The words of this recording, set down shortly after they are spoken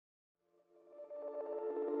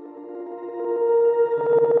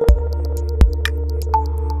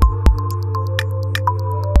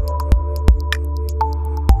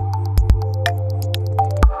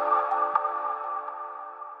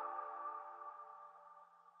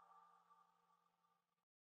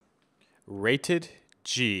Rated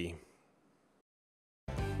G.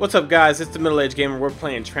 What's up, guys? It's the MiddleAgedGamer. We're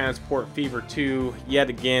playing Transport Fever 2 yet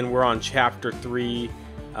again. We're on Chapter 3.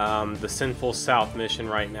 The Sinful South mission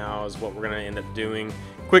right now is what we're going to end up doing.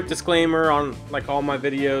 Quick disclaimer on like all my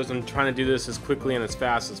videos, I'm trying to do this as quickly and as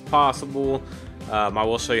fast as possible. I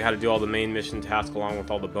will show you how to do all the main mission tasks along with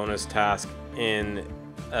all the bonus tasks in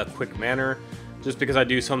a quick manner. Just because I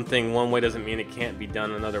do something one way doesn't mean it can't be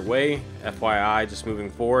done another way. FYI, just moving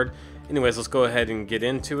forward. Anyways, let's go ahead and get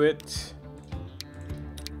into it.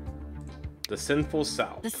 The Sinful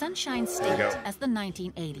South. The Sunshine State as the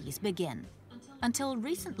 1980s begin. Until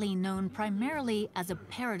recently known primarily as a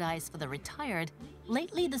paradise for the retired,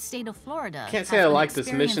 lately the state of Florida Can't say I like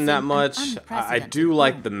this mission that much. I do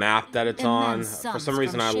like the map that it's on. For some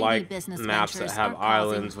reason I like maps that have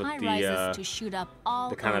islands with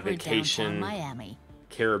the kind of vacation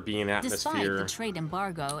Caribbean atmosphere. The trade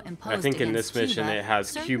embargo I think in this mission it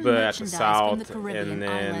has Cuba at the south and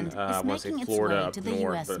then I want to say Florida up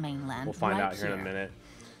north, but we'll find out here in a minute.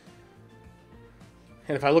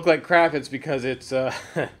 And if I look like crap, it's because it's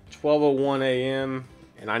 12:01 a.m.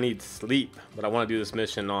 and I need sleep. But I want to do this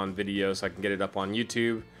mission on video so I can get it up on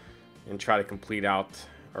YouTube and try to complete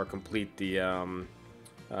the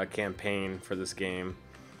campaign for this game,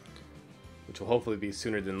 which will hopefully be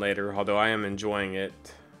sooner than later. Although I am enjoying it,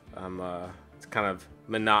 it's kind of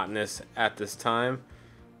monotonous at this time.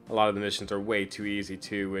 A lot of the missions are way too easy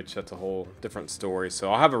too, which that's a whole different story.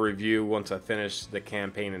 So I'll have a review once I finish the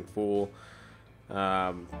campaign in full.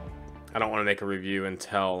 I don't want to make a review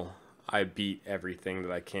until I beat everything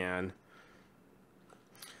that I can.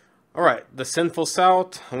 Alright, the Sinful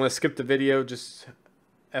South. I'm going to skip the video, just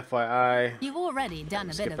FYI. You've already done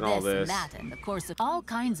a bit of this and that, and of course all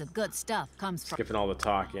kinds of good stuff comes from skipping all the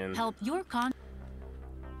talking. Help your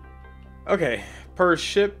Okay, per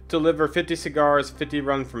ship, deliver 50 cigars, 50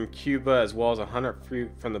 run from Cuba, as well as 100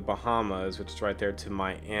 fruit from the Bahamas, which is right there to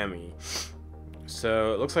Miami.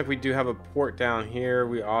 So it looks like we do have a port down here.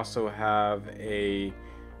 We also have a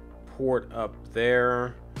port up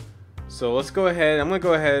there. So let's go ahead. I'm going to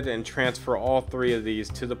go ahead and transfer all three of these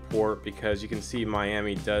to the port because you can see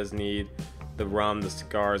Miami does need the rum, the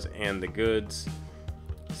cigars, and the goods.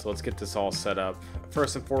 So let's get this all set up.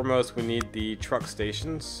 First and foremost, we need the truck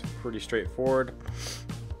stations. Pretty straightforward.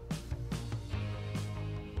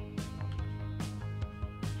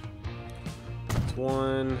 That's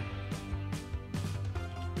 1,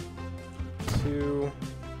 2,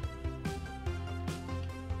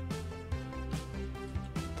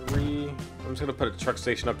 3. I'm just gonna put a truck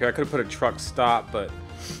station up here. I could have put a truck stop, but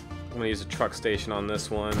I'm gonna use a truck station on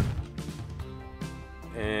this one.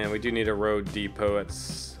 And we do need a road depot at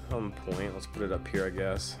some point. Let's put it up here, I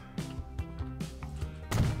guess.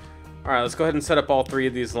 Alright, let's go ahead and set up all three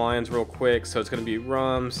of these lines real quick. So it's gonna be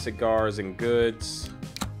rum, cigars, and goods.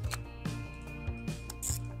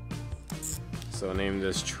 So name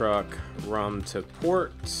this truck rum to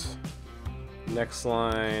port. Next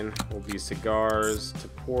line will be cigars to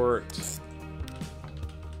port.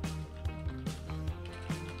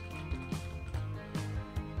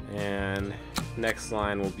 And next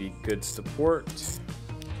line will be goods to port.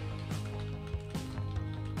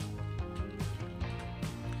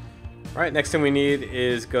 Alright, next thing we need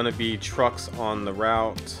is going to be trucks on the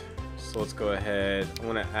route. So let's go ahead. I'm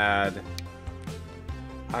going to add,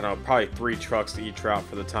 I don't know, probably 3 trucks to each route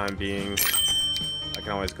for the time being. I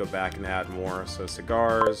can always go back and add more. So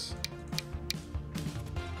cigars,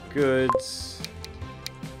 goods,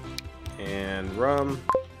 and rum.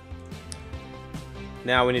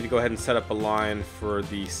 Now we need to go ahead and set up a line for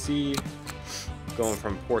the sea, going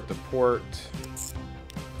from port to port.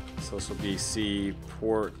 So this will be sea,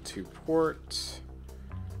 port to port.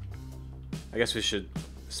 I guess we should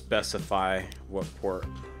specify what port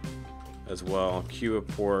as well. Cuba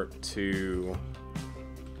port to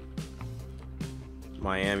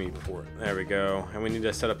Miami port. There we go. And we need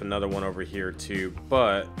to set up another one over here too.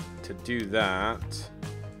 But to do that,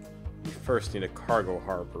 we first need a cargo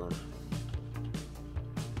harbor.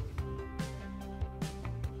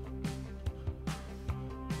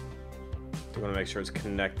 I want to make sure it's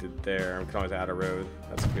connected there. We can always add a road.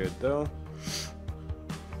 That's good though.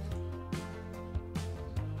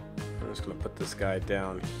 I'm just going to put this guy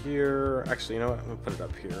down here. Actually, you know what? I'm going to put it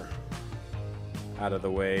up here. Out of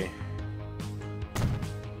the way.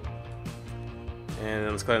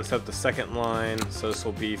 And let's go ahead and set up the second line. So this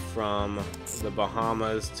will be from the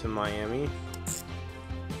Bahamas to Miami.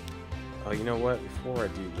 Oh, you know what? Before I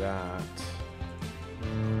do that...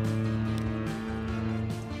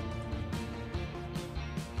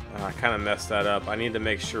 I kind of messed that up. I need to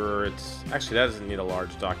make sure it's... Actually, that doesn't need a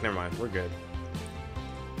large dock. Never mind. We're good.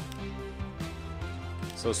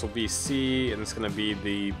 So this will be C, and it's going to be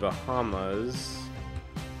the Bahamas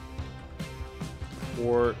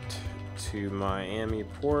port to Miami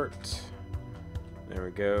port. There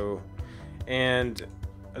we go. And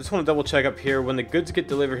I just want to double check up here. When the goods get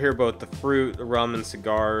delivered here, both the fruit, the rum, and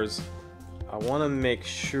cigars, I want to make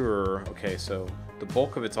sure... Okay, so the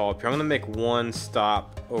bulk of it's all up here. I'm going to make one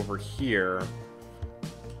stop over here,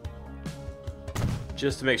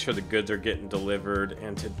 just to make sure the goods are getting delivered.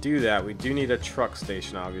 And to do that, we do need a truck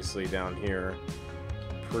station, obviously, down here.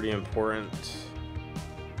 Pretty important.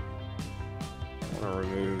 I want to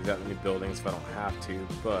remove that many buildings if I don't have to,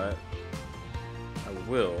 but I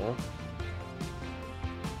will.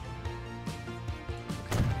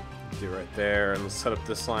 Okay, do right there, and let's set up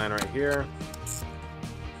this line right here.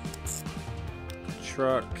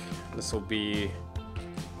 Truck. This will be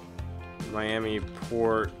Miami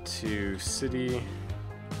port to city.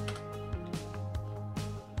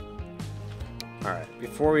 Alright,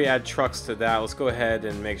 before we add trucks to that, let's go ahead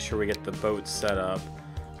and make sure we get the boat set up.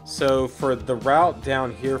 So for the route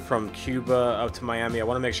down here from Cuba up to Miami, I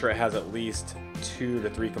want to make sure it has at least 2 to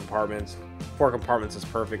 3 compartments. 4 compartments is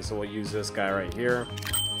perfect, so we'll use this guy right here.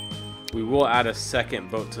 We will add a second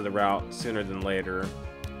boat to the route sooner than later.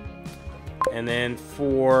 And then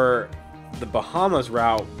for the Bahamas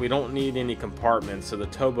route, we don't need any compartments, so the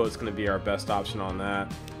towboat is going to be our best option on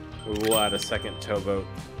that. We will add a second towboat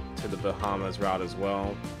to the Bahamas route as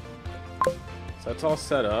well. So that's all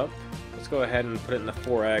set up. Let's go ahead and put it in the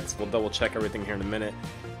 4X. We'll double check everything here in a minute.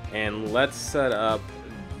 And let's set up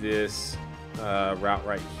this route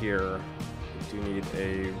right here. We do need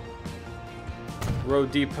a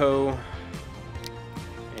road depot.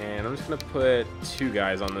 And I'm just going to put 2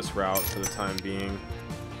 guys on this route for the time being.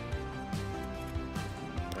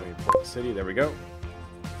 Let me put the city. There we go.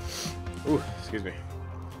 Ooh, excuse me.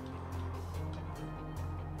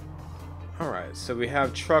 Alright, so we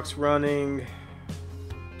have trucks running.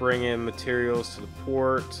 Bring in materials to the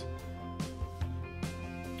port.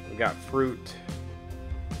 We got fruit.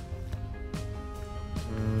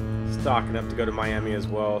 Stocking up to go to Miami as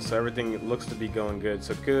well. So everything looks to be going good.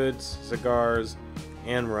 So goods, cigars,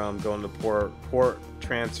 and rum going to port. Port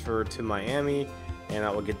transfer to Miami, and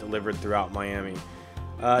that will get delivered throughout Miami.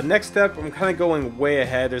 Next step, I'm kind of going way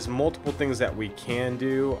ahead. There's multiple things that we can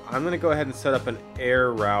do. I'm going to go ahead and set up an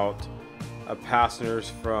air route of passengers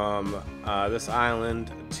from this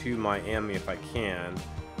island to Miami if I can.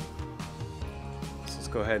 So let's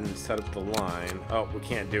go ahead and set up the line. Oh, we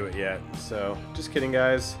can't do it yet. So just kidding,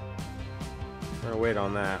 guys. We're gonna wait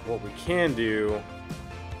on that. What we can do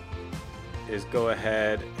is go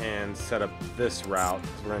ahead and set up this route,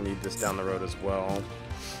 because we're gonna need this down the road as well.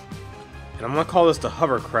 And I'm gonna call this the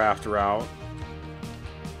hovercraft route,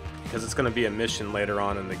 because it's gonna be a mission later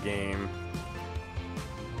on in the game.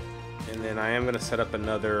 And then I am going to set up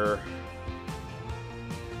another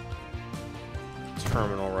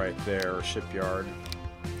terminal right there, or shipyard.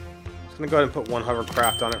 Just going to go ahead and put 1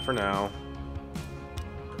 hovercraft on it for now.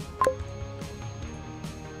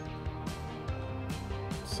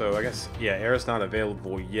 So I guess, yeah, air is not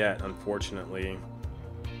available yet, unfortunately.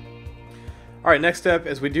 Alright, next step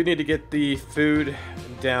is we do need to get the food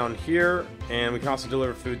down here, and we can also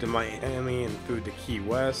deliver food to Miami and food to Key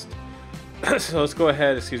West. So let's go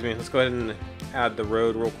ahead, let's go ahead and add the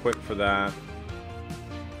road real quick for that.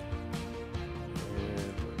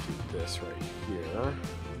 And we'll do this right here.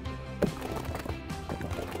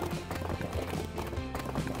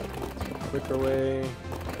 Quicker way.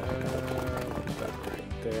 Put that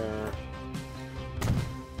right there.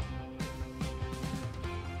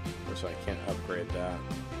 So I can't upgrade that.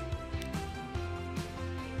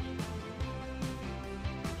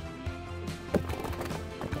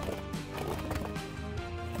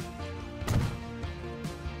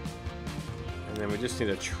 And then we just need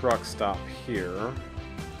a truck stop here.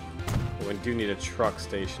 But we do need a truck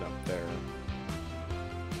station up there.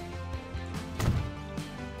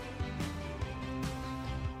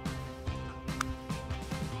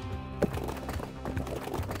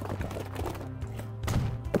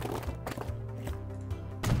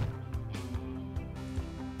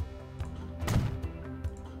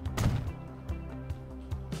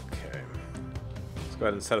 Okay. Let's go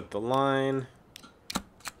ahead and set up the line.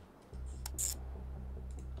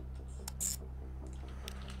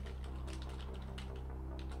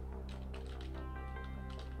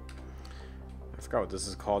 I forgot what this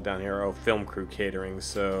is called down here. Oh, film crew catering.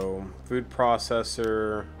 So food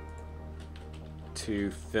processor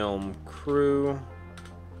to film crew.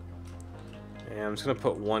 And I'm just going to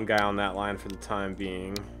put 1 guy on that line for the time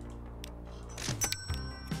being.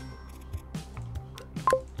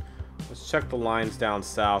 Let's check the lines down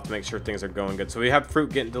south to make sure things are going good. So we have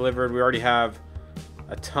fruit getting delivered. We already have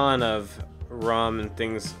a ton of rum and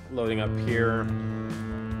things loading up here.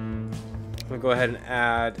 I'm gonna go ahead and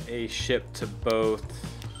add a ship to both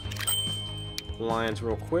lines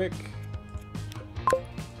real quick.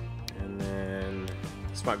 And then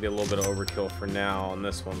this might be a little bit of overkill for now on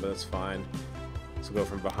this one, but that's fine. So we'll go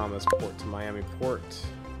from Bahamas port to Miami port.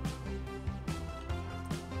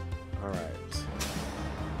 Alright.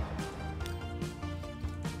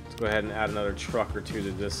 Let's go ahead and add another truck or two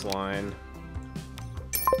to this line.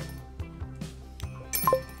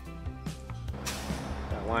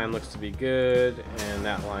 That line looks to be good, and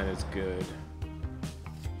that line is good.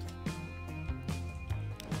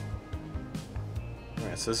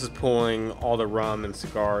 Alright, so this is pulling all the rum and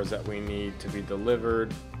cigars that we need to be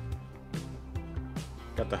delivered.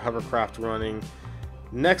 Got the hovercraft running.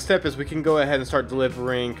 Next step is we can go ahead and start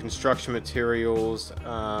delivering construction materials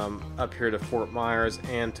up here to Fort Myers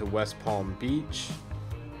and to West Palm Beach.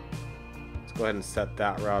 Let's go ahead and set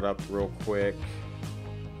that route up real quick.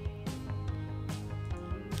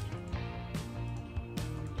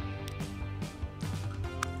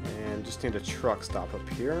 And just need a truck stop up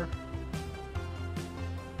here.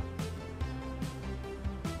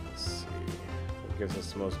 Let's see. What gives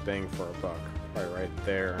us the most bang for our buck? Probably right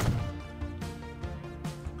there.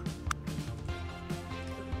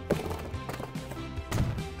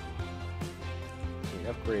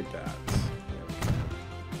 Upgrade that.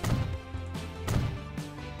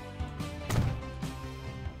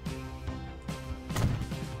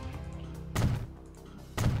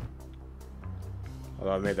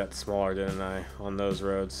 Although I made that smaller, didn't I, on those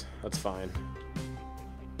roads? That's fine.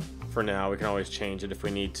 For now, we can always change it if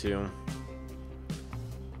we need to.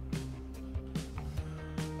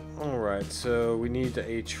 Alright, so we need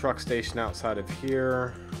a truck station outside of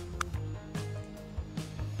here.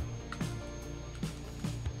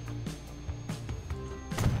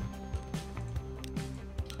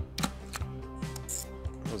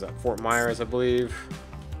 Fort Myers, I believe.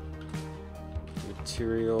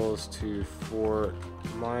 Materials to Fort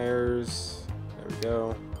Myers. There we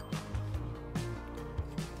go.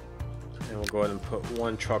 And we'll go ahead and put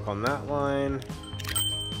one truck on that line.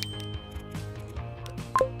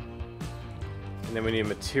 And then we need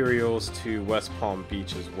materials to West Palm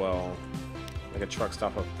Beach as well. Like a truck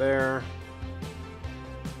stop up there.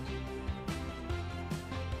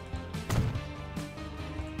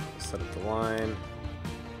 Set up the line.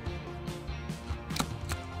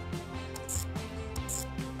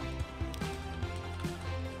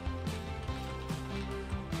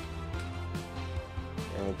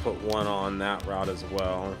 Put one on that route as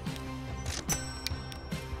well.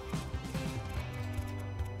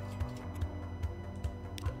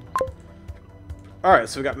 Alright,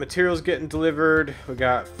 so we got materials getting delivered. We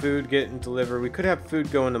got food getting delivered. We could have food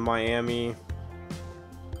going to Miami. In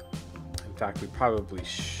fact, we probably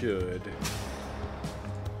should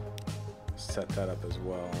set that up as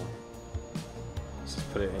well. Let's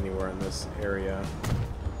just put it anywhere in this area.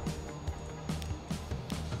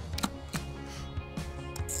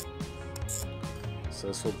 So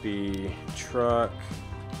this will be truck,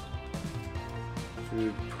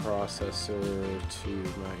 food processor to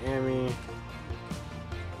Miami.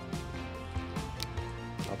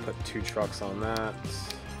 I'll put 2 trucks on that.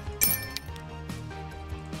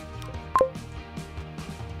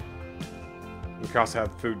 We can also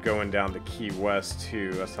have food going down to Key West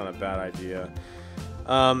too. That's not a bad idea.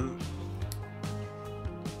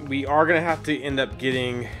 We are going to have to end up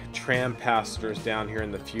getting tram passengers down here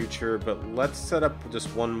in the future, but let's set up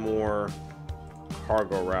just one more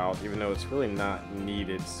cargo route, even though it's really not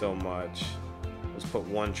needed so much. Let's put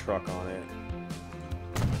one truck on it.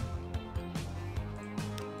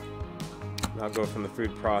 I'll go from the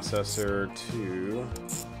food processor to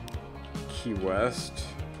Key West.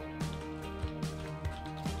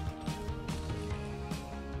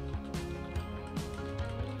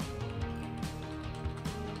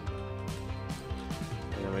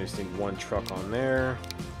 I just need one truck on there.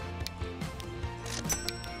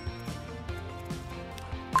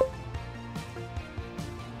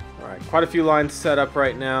 Alright, quite a few lines set up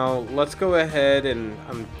right now. Let's go ahead and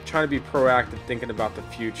I'm trying to be proactive thinking about the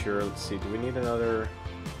future. Let's see, do we need another?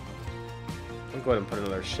 I'll go ahead and put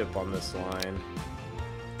another ship on this line.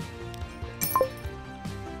 Do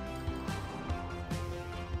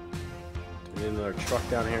we need another truck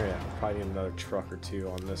down here? Yeah, probably need another truck or 2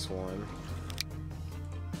 on this one.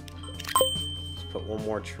 Put one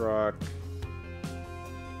more truck.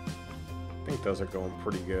 I think those are going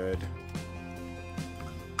pretty good.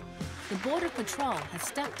 The Border Patrol has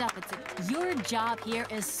stepped up. Your job here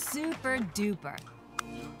is super duper.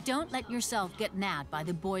 Don't let yourself get nabbed by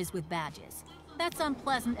the boys with badges. That's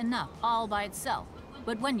unpleasant enough all by itself.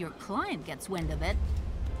 But when your client gets wind of it...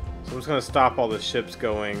 So I'm just going to stop all the ships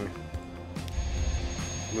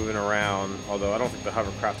moving around. Although I don't think the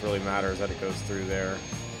hovercraft really matters that it goes through there.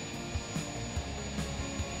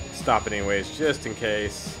 Stop it anyways, just in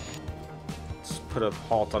case. Just put a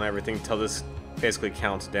halt on everything until this basically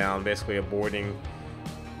counts down. Basically avoiding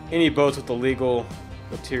any boats with illegal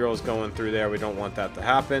materials going through there. We don't want that to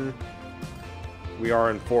happen. We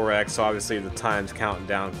are in 4X, so obviously the time's counting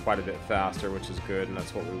down quite a bit faster, which is good, and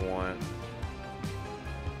that's what we want.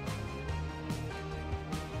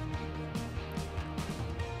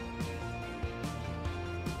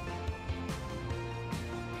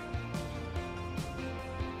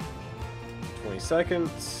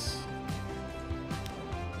 Seconds.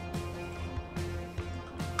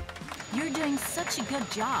 You're doing such a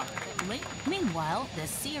good job. Meanwhile, the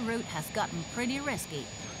sea route has gotten pretty risky.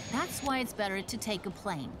 That's why it's better to take a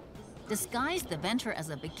plane. Disguise the venture as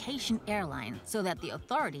a vacation airline so that the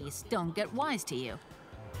authorities don't get wise to you.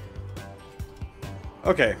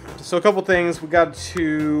 Okay, so a couple things. We got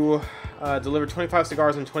to deliver 25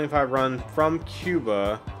 cigars and 25 runs from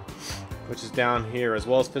Cuba, which is down here, as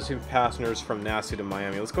well as 15 passengers from Nassau to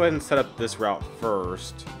Miami. Let's go ahead and set up this route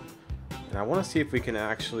first. And I want to see if we can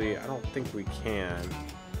actually... I don't think we can.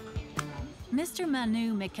 Mr.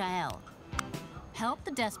 Manu Mikhail, help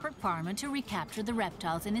the desperate farmer to recapture the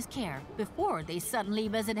reptiles in his care before they suddenly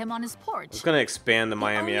visit him on his porch. I was going to expand the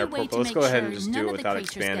Miami airport, but let's go ahead and just do it without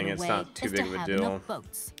expanding. It's not too big of a deal.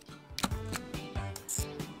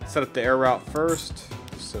 Set up the air route first.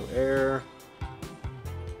 So air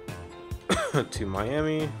to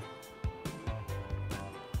Miami.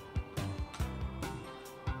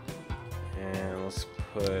 And let's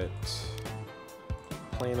put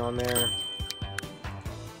plane on there.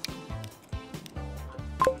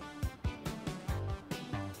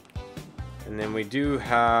 And then we do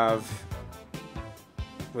have,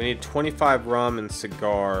 we need 25 rum and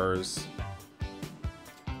cigars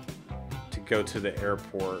to go to the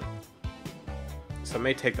airport. So I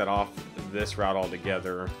may take that off this route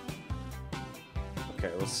altogether.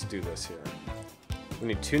 Okay, let's do this here. We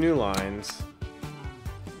need 2 new lines.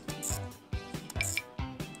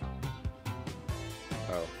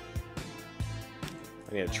 Oh.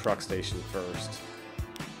 I need a truck station first.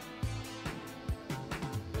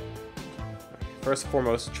 First and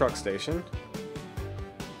foremost, truck station. I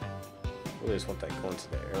really just want that going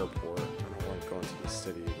to the airport. I don't want it going to the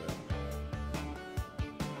city, but...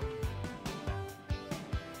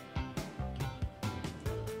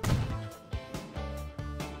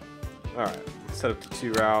 Alright, set up the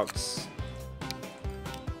 2 routes.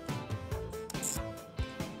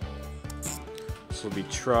 This will be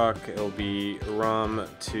truck, it'll be rum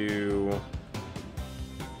to...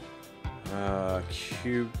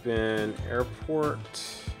 Cuban airport,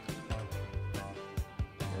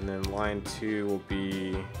 and then line 2 will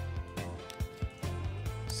be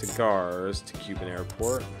cigars to Cuban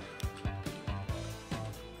airport.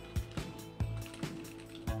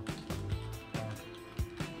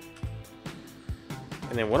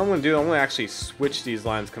 And then what I'm going to do, I'm going to actually switch these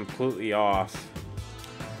lines completely off.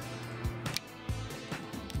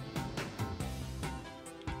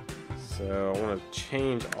 So I want to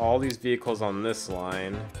change all these vehicles on this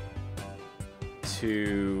line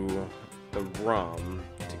to the rum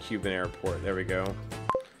to Cuban airport. There we go.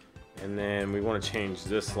 And then we want to change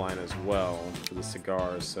this line as well for the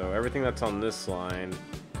cigars. So everything that's on this line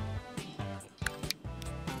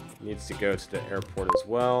needs to go to the airport as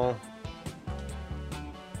well.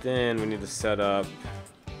 Then we need to set up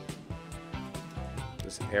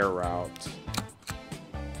this air route.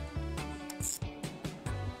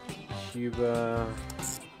 Cuba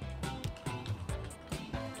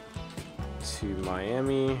to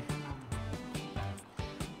Miami.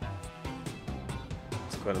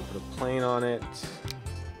 Let's go ahead and put a plane on it.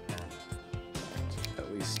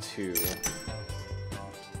 At least 2.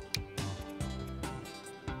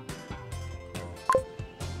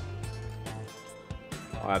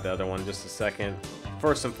 I'll add the other one in just a second.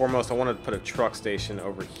 First and foremost, I want to put a truck station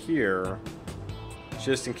over here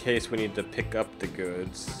just in case we need to pick up the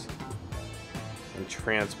goods and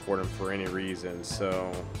transport them for any reason.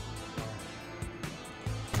 So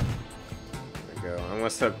there we go. I'm going to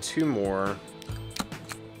set up 2 more.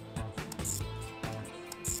 This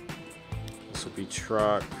will be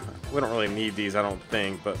truck. We don't really need these, I don't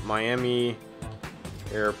think, but Miami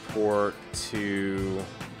airport to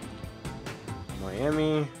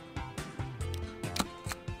Miami.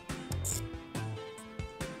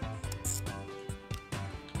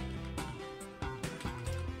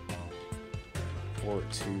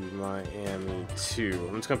 Airport to Miami 2.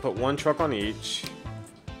 I'm just gonna put one truck on each.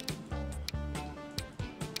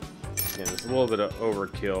 Again, it's a little bit of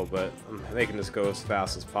overkill, but I'm making this go as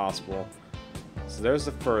fast as possible. So there's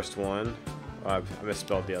the first one. Oh, I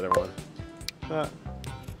misspelled the other one.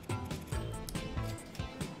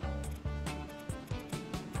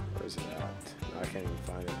 Where's it at? I can't even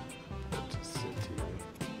find it.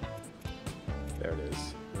 There it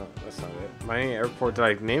is. No, that's not it. Miami Airport, did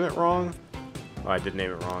I name it wrong? Oh, I did name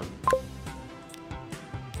it wrong.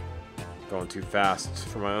 Going too fast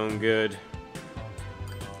for my own good.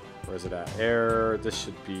 Where is it at? Air. This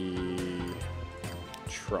should be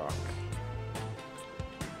truck.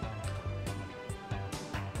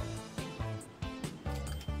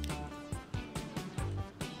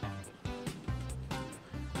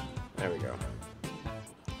 There we go.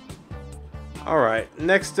 Alright,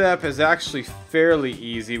 next step is actually fairly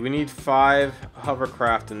easy. We need 5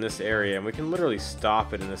 hovercraft in this area, and we can literally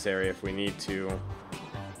stop it in this area if we need to.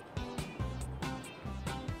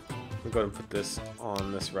 We'll go ahead and put this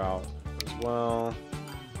on this route as well.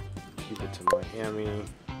 Keep it to Miami.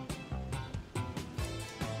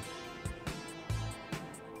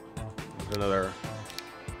 Put another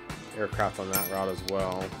aircraft on that route as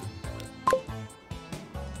well.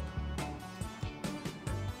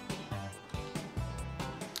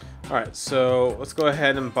 Alright, so let's go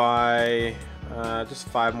ahead and buy just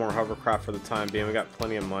 5 more hovercraft for the time being. We got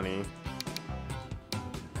plenty of money.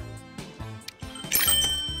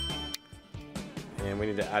 And we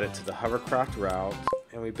need to add it to the hovercraft route.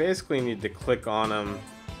 And we basically need to click on them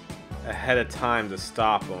ahead of time to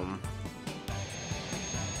stop them.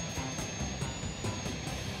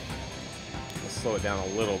 Let's slow it down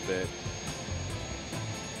a little bit,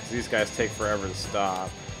 because these guys take forever to stop.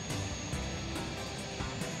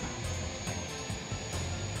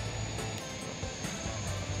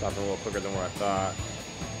 Stopping a little quicker than what I thought.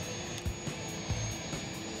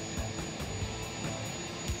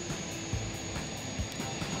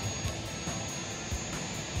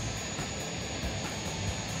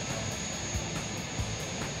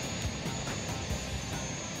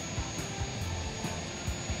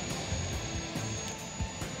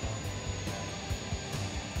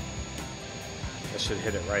 That should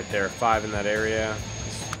hit it right there. 5 in that area.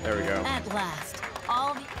 There we go. At last,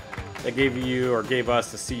 all the... They gave you, or gave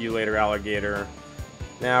us, the see you later alligator.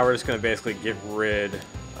 Now we're just going to basically get rid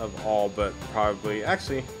of all but probably,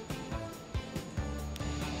 actually,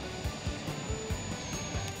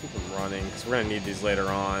 keep them running, because we're going to need these later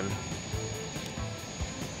on.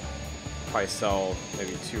 Probably sell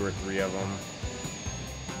maybe 2 or 3 of them.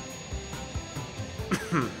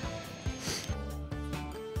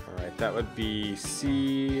 Alright, that would be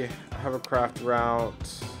C, hovercraft route.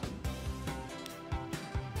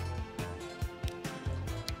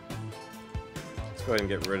 Let's go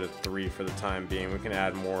ahead and get rid of 3 for the time being. We can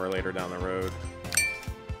add more later down the road.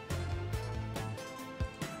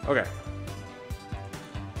 Okay.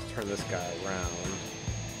 Let's turn this guy around.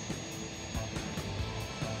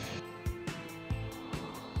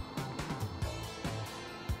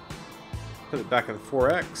 Put it back in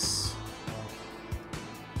 4X.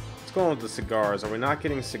 Let's go on with the cigars. Are we not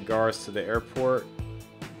getting cigars to the airport?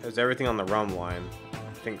 Is everything on the rum line?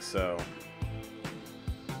 I think so.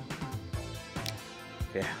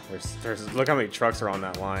 Yeah, there's look how many trucks are on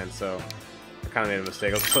that line, so I kind of made a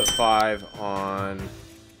mistake. Let's put 5 on,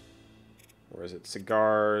 where is it?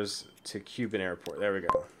 Cigars to Cuban Airport. There we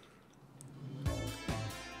go.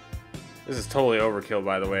 This is totally overkill,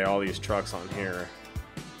 by the way, all these trucks on here.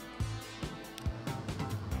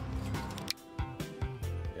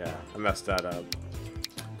 Yeah, I messed that up.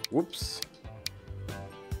 Whoops. Go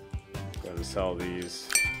ahead and sell these.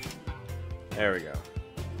 There we go.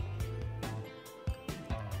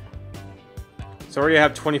 So we already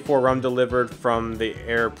have 24 rum delivered from the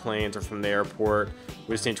airplanes or from the airport.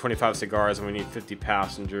 We just need 25 cigars and we need 50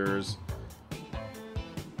 passengers.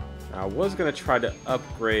 Now, I was going to try to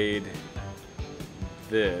upgrade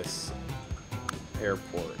this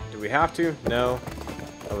airport. Do we have to? No.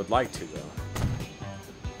 I would like to, though.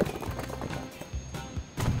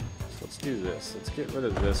 So let's do this. Let's get rid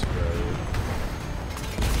of this road.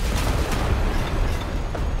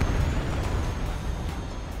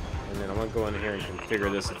 I'm going to go in here and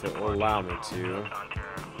configure this if it will allow me to.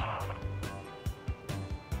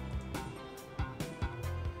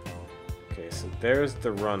 Okay, so there's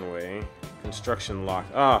the runway. Construction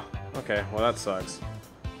locked. Ah, oh, okay. Well, that sucks.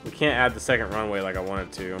 We can't add the second runway like I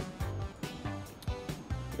wanted to.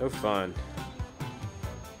 No fun.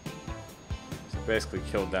 So basically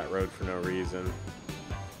killed that road for no reason.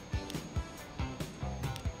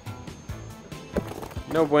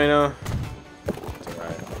 No bueno.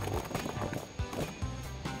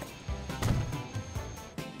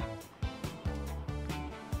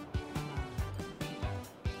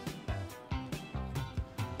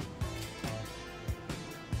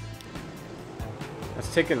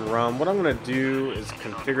 That's taking rum. What I'm going to do is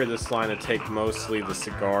configure this line to take mostly the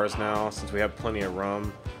cigars now, since we have plenty of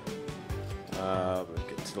rum.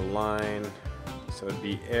 Get to the line. So it'd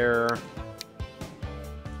be air.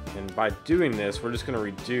 And by doing this, we're just going to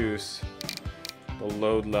reduce the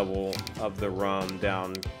load level of the rum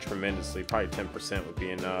down tremendously. Probably 10% would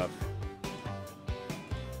be enough.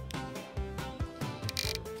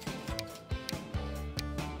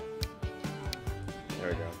 There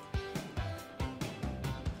we go.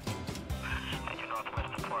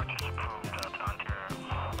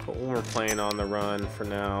 Put one more plane on the run for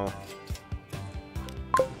now.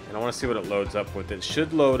 And I want to see what it loads up with. It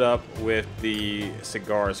should load up with the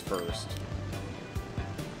cigars first.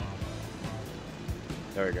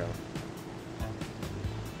 There we go.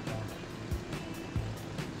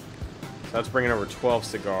 So that's bringing over 12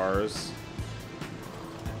 cigars.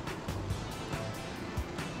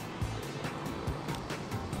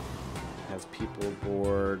 Has people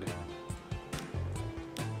aboard.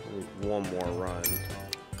 I need one more run.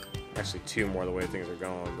 Actually, two more the way things are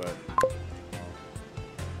going, but...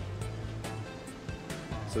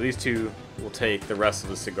 So these two will take the rest of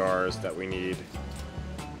the cigars that we need.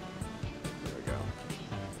 There we go.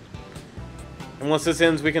 And once this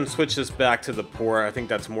ends, we can switch this back to the port. I think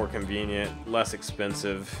that's more convenient, less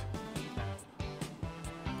expensive.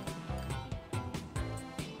 Do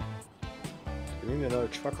we need another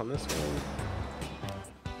truck on this one?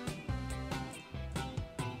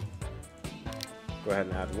 Go ahead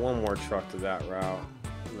and add one more truck to that route.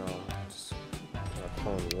 No, just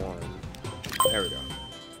clone one. There we go.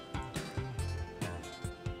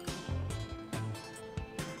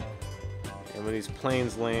 And when these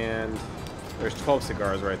planes land, there's 12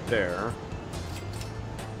 cigars right there.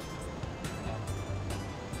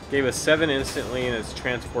 Gave us 7 instantly, and it's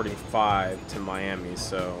transporting 5 to Miami,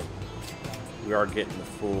 so we are getting the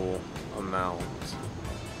full amount.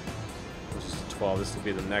 Which is 12. This will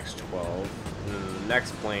be the next 12. And then the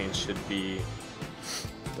next plane should be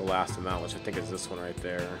the last amount, which I think is this one right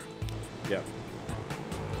there. Yep.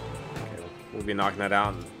 Okay, we'll be knocking that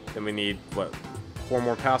out, and then we need, what, 4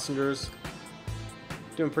 more passengers?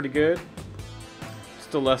 Doing pretty good.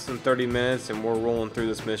 Still less than 30 minutes, and we're rolling through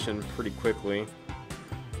this mission pretty quickly.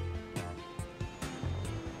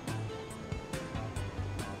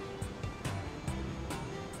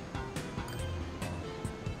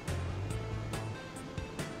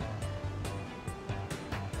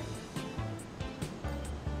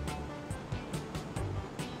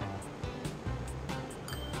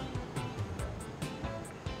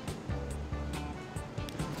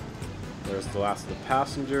 There's the last of the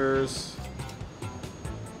passengers.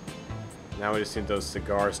 Now we just need those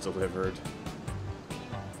cigars delivered.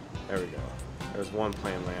 There we go. There's one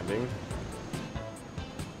plane landing.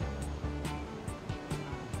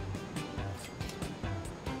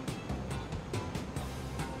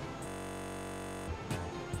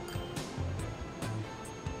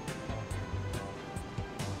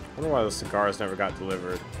 I wonder why those cigars never got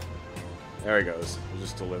delivered. There he goes. We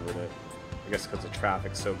just delivered it. I guess because the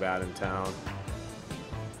traffic's so bad in town.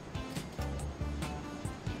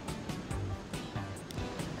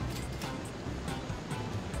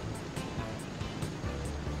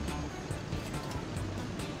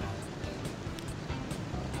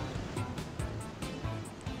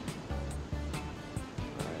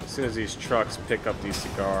 Alright, as soon as these trucks pick up these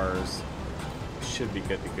cigars, we should be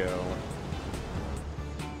good to go.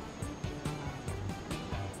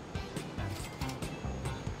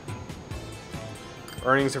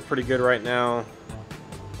 Earnings are pretty good right now,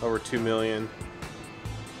 over 2 million.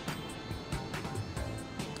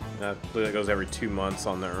 I believe that goes every 2 months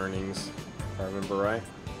on the earnings, if I remember right.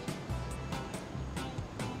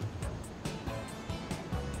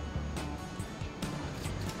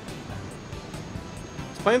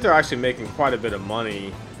 These planes are actually making quite a bit of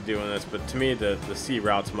money doing this, but to me the sea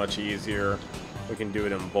route's much easier. We can do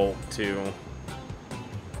it in bulk too.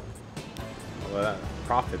 Well, that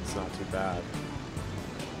profit's not too bad.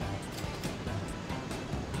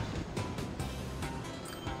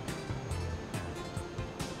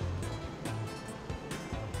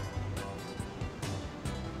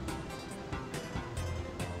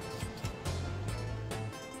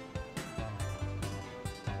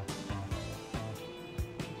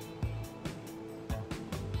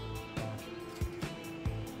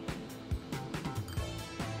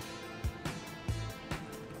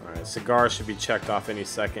 Cigars should be checked off any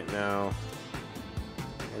second now,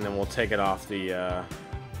 and then we'll take it off the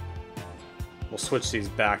we'll switch these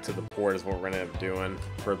back to the port is what we're gonna end up doing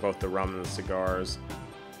for both the rum and the cigars.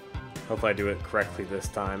 Hopefully I do it correctly this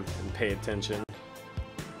time and pay attention.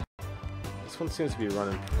 This one seems to be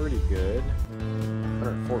running pretty good.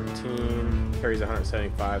 114, carries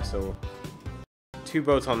 175, so 2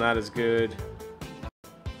 boats on that is good.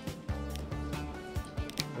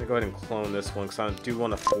 I'm gonna go ahead and clone this one because I do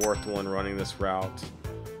want a 4th one running this route.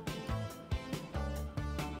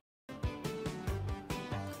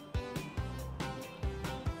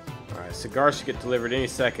 Alright, cigars should get delivered any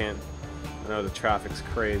second. I know the traffic's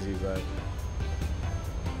crazy, but it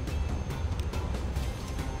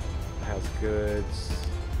has goods.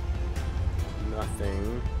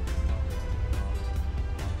 Nothing.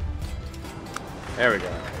 There we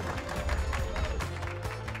go.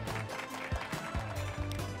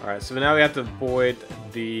 Alright, so now we have to avoid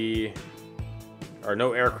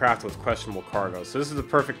no aircraft with questionable cargo. So this is the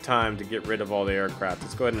perfect time to get rid of all the aircraft.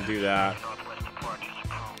 Let's go ahead and do that.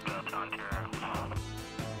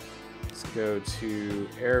 Let's go to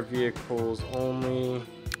air vehicles only.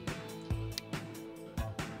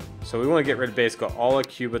 So we want to get rid of basically all of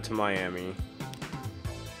Cuba to Miami.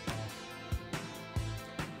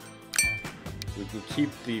 We can keep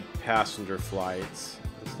the passenger flights.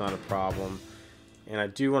 It's not a problem. And I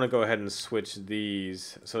do want to go ahead and switch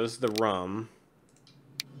these. So this is the rum.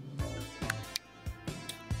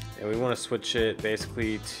 And we want to switch it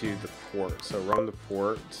basically to the port. So rum to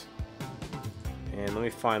port. And let me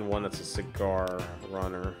find one that's a cigar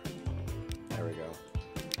runner. There we go.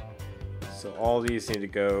 So all these need to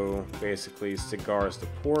go basically cigars to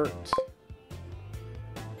port.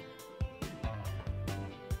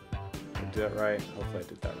 Did I do that right? Hopefully I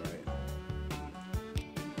did that right.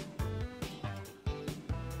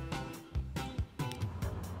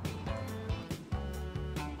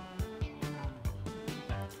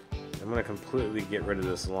 I'm going to completely get rid of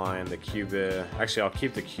this line, the Cuba. Actually, I'll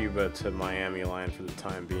keep the Cuba to Miami line for the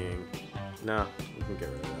time being. No, we can get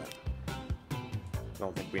rid of that. I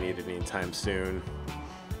don't think we need it anytime soon.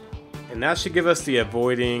 And that should give us the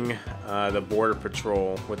avoiding the border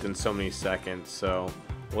patrol within so many seconds. So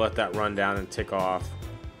we'll let that run down and tick off.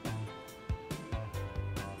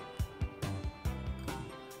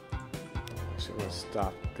 Actually, I'm going to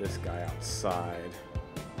stop this guy outside.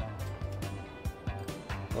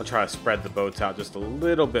 We'll try to spread the boats out just a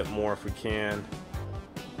little bit more if we can.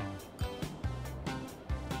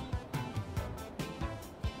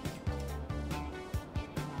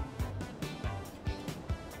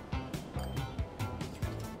 Okay,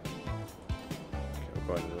 we'll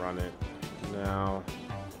go ahead and run it now.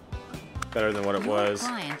 Better than what it was.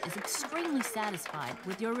 Your client is extremely satisfied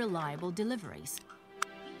with your reliable deliveries.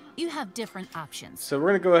 You have different options. So we're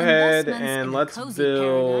gonna go ahead and let's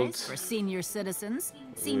build for senior citizens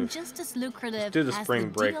seem just as lucrative do the as spring the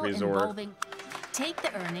break deal resort. involving. Take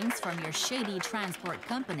the earnings from your shady transport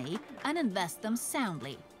company and invest them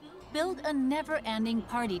soundly. Build a never-ending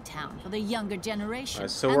party town for the younger generation.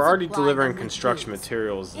 So and we're already supply delivering them with construction goods.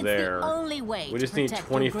 materials It's there. the only way We just to need protect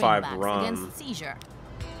 25 your rum against seizure.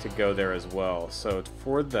 to go there as well. So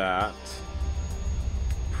for that,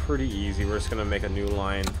 pretty easy. We're just gonna make a new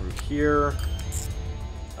line from here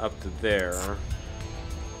up to there.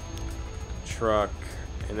 Truck,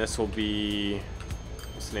 and this will be,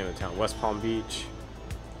 what's the name of the town? West Palm Beach.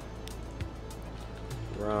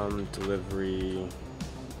 Rum delivery.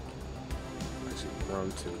 Actually,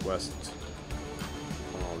 rum to West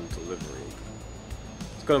Palm delivery.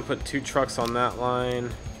 Let's go and put 2 trucks on that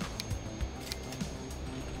line.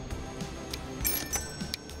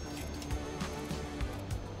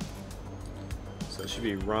 So it should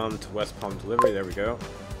be rum to West Palm delivery. There we go.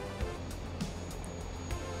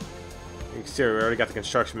 You can see we already got the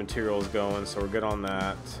construction materials going, so we're good on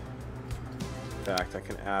that. In fact, I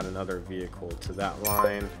can add another vehicle to that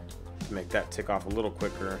line to make that tick off a little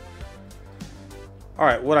quicker.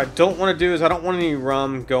 Alright, what I don't want to do is I don't want any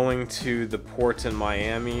rum going to the ports in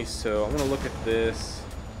Miami, so I'm going to look at this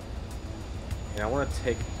and I want to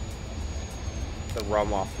take the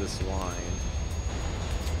rum off this line.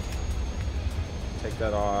 Take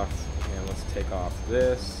that off, and let's take off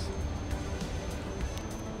this.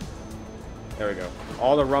 There we go.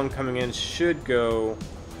 All the rum coming in should go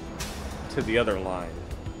to the other line.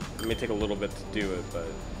 It may take a little bit to do it, but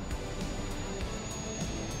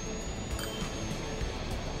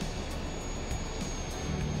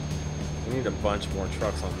we need a bunch more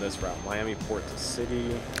trucks on this route. Miami Port to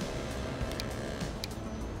City.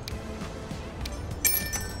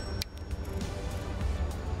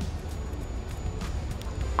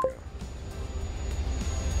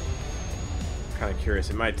 Kind of curious.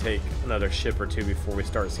 It might take another ship or two before we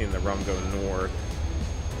start seeing the rum go north.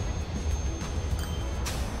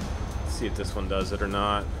 Let's see if this one does it or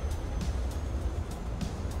not.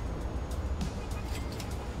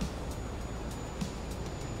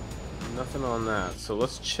 nothing on that. So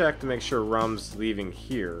let's check to make sure rum's leaving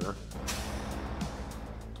here.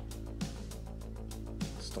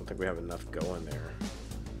 Just don't think we have enough going there.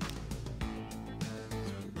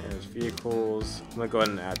 Manage vehicles. I'm gonna go ahead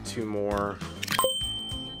and add 2 more.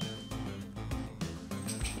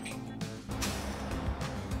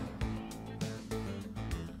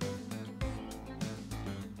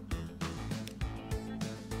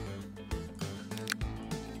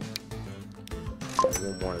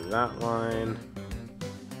 One more to that line.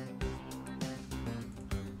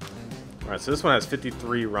 Alright, so this one has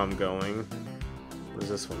 53 rum going. What does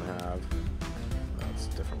this one have? Oh, it's a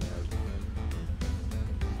different one.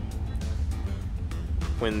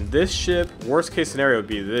 When this ship, worst case scenario would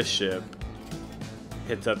be this ship,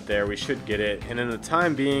 hits up there, we should get it. And in the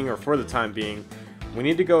time being, or for the time being, we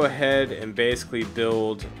need to go ahead and basically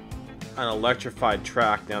build an electrified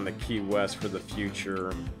track down to Key West for the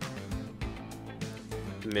future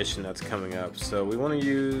mission that's coming up. So we want to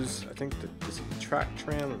use, I think, is it the track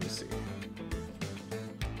tram? Let me see.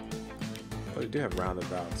 Oh, we do have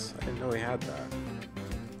roundabouts. I didn't know we had that.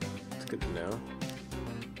 It's good to know.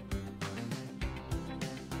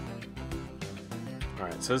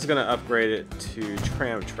 Alright, so this is going to upgrade it to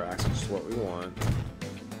tram tracks, which is what we want.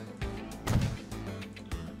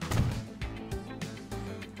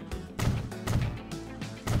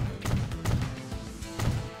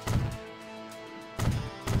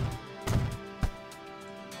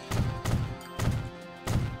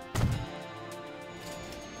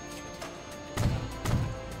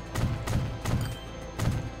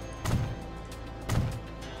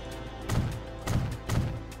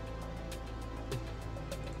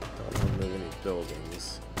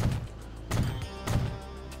 Buildings.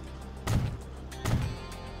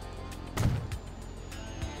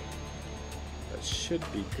 That should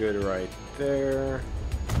be good right there.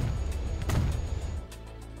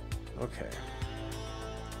 Okay.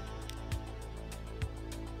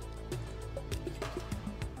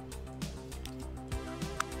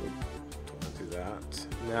 Don't do that.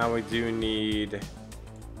 Now we do need a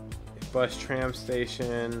bus tram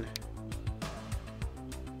station.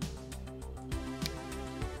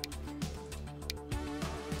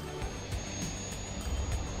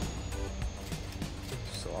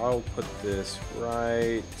 I'll put this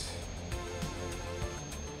right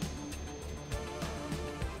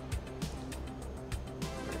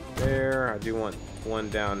there. I do want one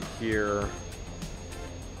down here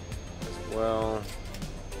as well.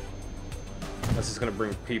 This is going to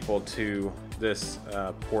bring people to this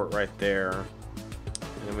port right there.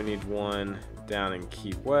 And then we need one down in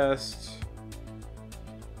Key West.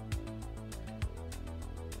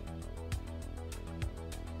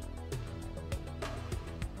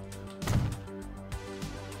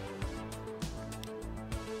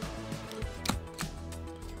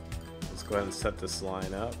 Go ahead and set this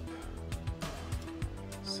line up.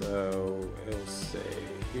 So it'll say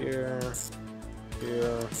here,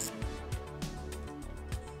 here,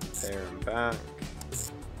 there, and back.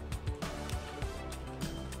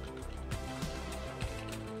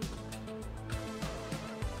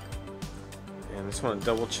 And I just want to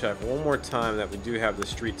double check one more time that we do have the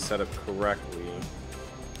street set up correctly.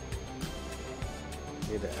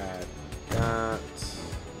 Need to add that.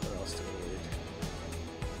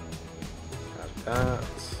 That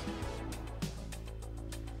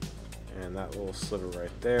and that little sliver right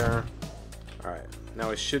there. Alright, now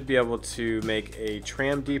we should be able to make a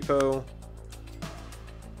tram depot,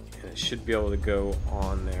 and it should be able to go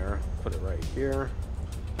on there. Put it right here.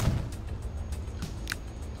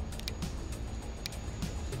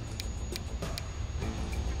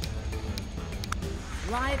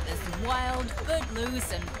 Life is wild,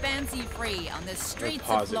 footloose, and fancy-free on the streets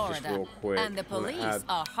of Florida, and the police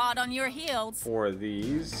are hot on your heels. 4 of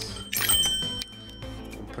these.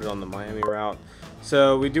 We'll put it on the Miami route.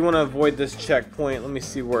 So we do want to avoid this checkpoint. Let me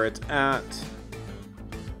see where it's at.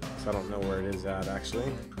 So I don't know where it is at,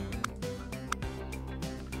 actually.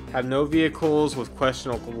 Have no vehicles with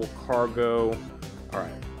questionable cargo.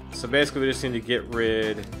 Alright, so basically we just need to get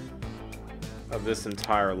rid of this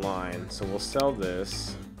entire line. So we'll sell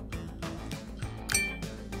this.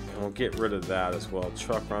 And we'll get rid of that as well.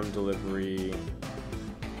 Truck run delivery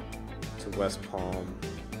to West Palm.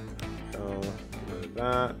 Go, get rid of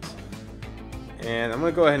that. And I'm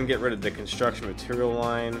going to go ahead and get rid of the construction material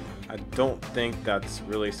line. I don't think that's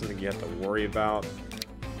really something you have to worry about.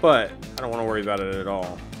 But I don't want to worry about it at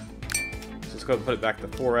all. So let's go ahead and put it back to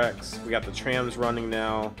 4X. We got the trams running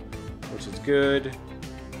now, which is good.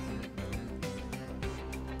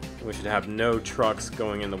 We should have no trucks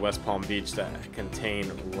going into West Palm Beach that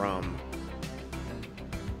contain rum.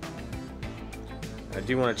 I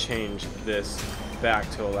do want to change this back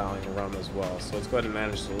to allowing rum as well. So let's go ahead and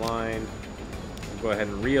manage the line. We'll go ahead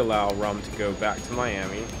and re-allow rum to go back to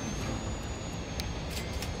Miami.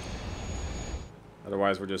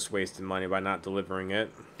 Otherwise, we're just wasting money by not delivering it.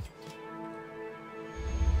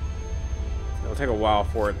 It'll take a while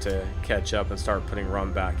for it to catch up and start putting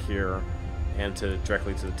rum back here and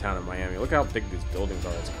directly to the town of Miami. Look how big these buildings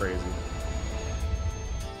are. It's crazy.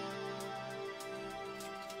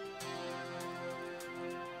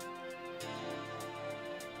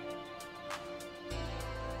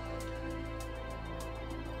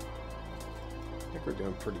 I think we're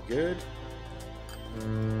doing pretty good.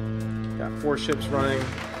 Got 4 ships running.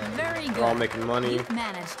 Very good. We're all making money.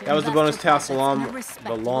 That was the bonus task along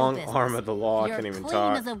the long arm of the law. I can't even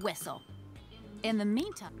talk. As a whistle. In the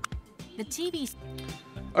meantime, the TV.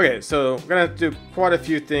 Okay, so we're gonna have to do quite a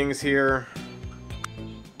few things here.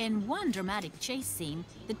 In one dramatic chase scene,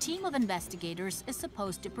 the team of investigators is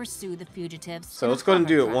supposed to pursue the fugitives. So let's go ahead and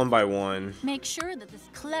do it one by one. Make sure that this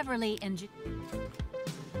cleverly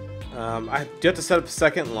I do have to set up a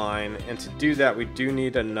second line, and to do that, we do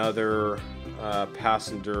need another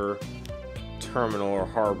passenger terminal or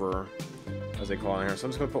harbor, as they call it here. So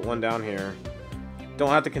I'm just gonna put one down here. Don't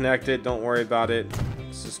have to connect it. Don't worry about it.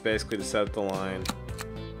 It's just basically to set up the line.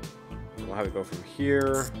 And we'll have it go from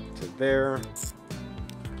here to there.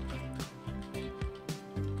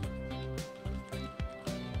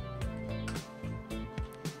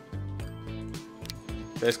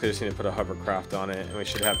 Basically just need to put a hovercraft on it, and we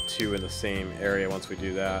should have 2 in the same area once we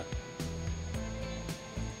do that.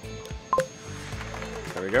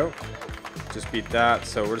 There we go. Just beat that.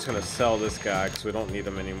 So we're just going to sell this guy because we don't need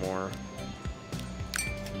him anymore.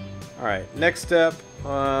 Alright, next step.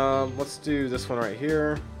 Let's do this one right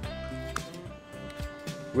here.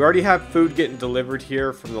 We already have food getting delivered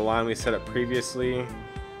here from the line we set up previously.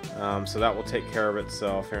 So that will take care of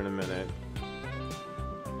itself here in a minute.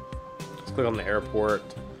 Click on the airport.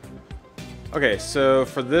 Okay, so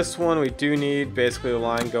for this one we do need basically a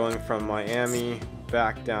line going from Miami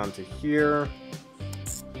back down to here.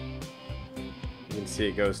 You can see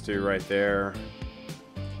it goes through right there.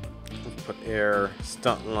 Let's put air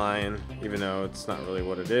stunt line, even though it's not really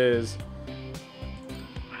what it is.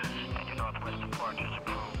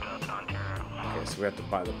 Okay, so we have to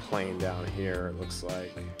buy the plane down here, it looks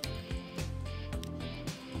like.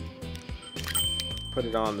 Put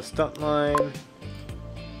it on the stunt line,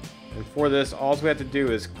 and for this all we have to do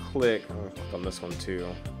is click. I'm gonna click on this one too.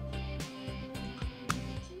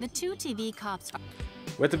 The 2 TV cops are.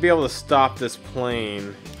 We have to be able to stop this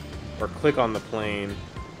plane or click on the plane.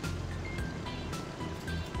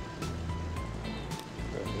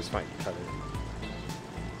 Oh, this might cut it.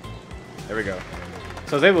 There we go.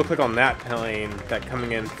 So I was able to click on that plane that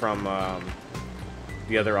coming in from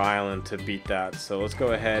the other island to beat that. So let's go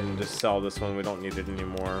ahead and just sell this one. We don't need it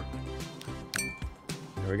anymore.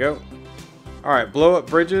 There we go. Alright, blow up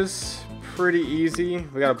bridges. Pretty easy.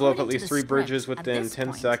 We gotta blow up at least 3 bridges within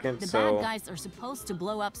 10 seconds. The bad guys are supposed to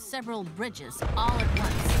blow up several bridges all at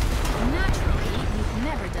once. Naturally, you've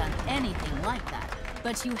never done anything like that.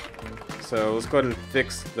 But you. So let's go ahead and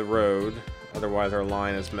fix the road. Otherwise our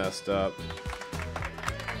line is messed up.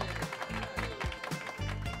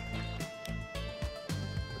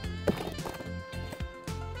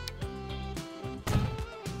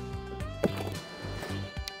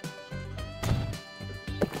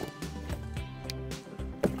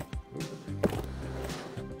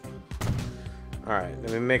 Alright,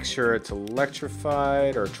 let me make sure it's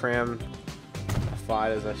electrified or tramified,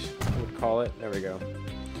 as I would call it. There we go.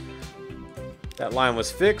 That line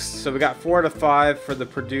was fixed, so we got 4 out of 5 for the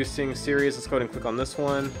producing series. Let's go ahead and click on this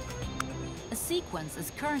one. A sequence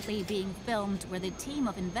is currently being filmed where the team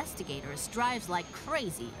of investigators drives like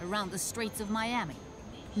crazy around the streets of Miami.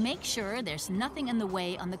 Make sure there's nothing in the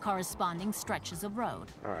way on the corresponding stretches of road.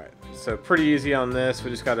 Alright, so pretty easy on this. We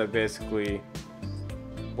just gotta basically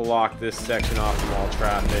block this section off from all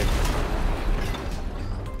traffic.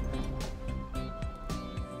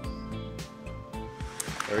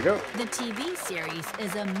 There we go. The TV series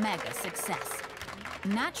is a mega success.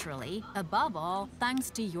 Naturally, above all, thanks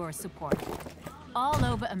to your support. All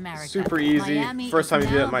over America. Super easy. Miami First time you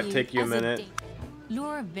do now that might take you a minute.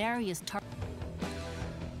 Lure various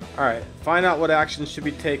Alright, find out what actions should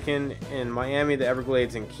be taken in Miami, the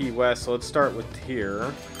Everglades, and Key West. So let's start with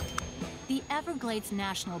here. The Everglades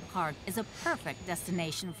National Park is a perfect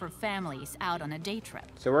destination for families out on a day trip.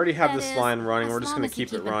 So we already have this line running. We're just going to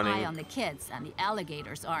keep it running. An eye on the kids and the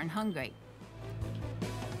alligators aren't hungry.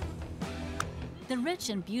 The rich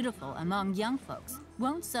and beautiful among young folks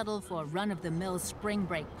won't settle for run-of-the-mill spring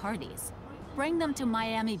break parties. Bring them to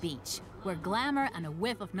Miami Beach, where glamour and a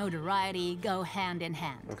whiff of notoriety go hand in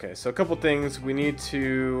hand. Okay, so a couple things. We need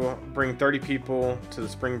to bring 30 people to the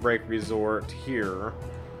Spring Break Resort here.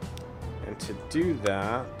 And to do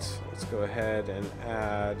that, let's go ahead and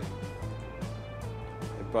add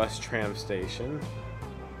a bus tram station.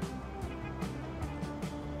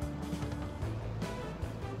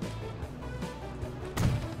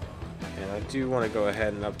 And I do want to go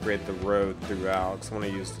ahead and upgrade the road throughout because I want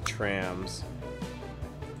to use the trams.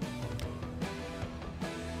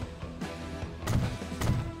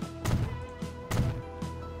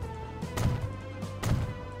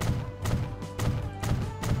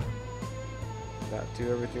 Do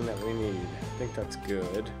everything that we need. I think that's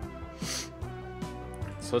good.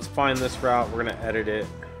 So let's find this route. We're gonna edit it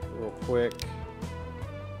real quick.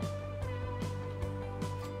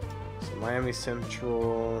 So Miami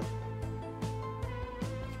Central.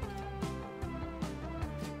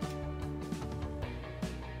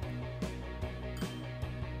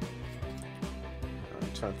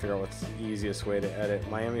 I'm trying to figure out what's the easiest way to edit.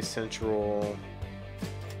 Miami Central.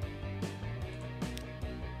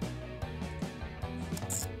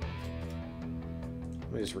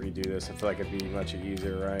 Let me just redo this. I feel like it'd be much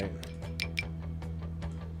easier, right?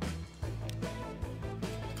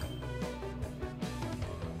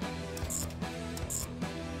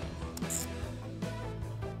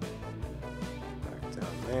 Back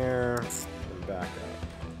down there, and back up.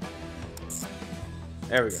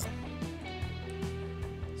 There we go.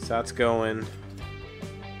 So that's going.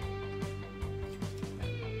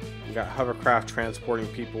 We got hovercraft transporting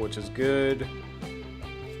people, which is good.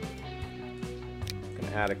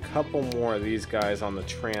 Add a couple more of these guys on the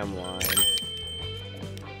tram line.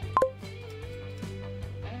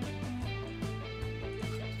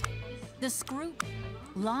 The screw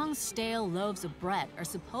long stale loaves of bread are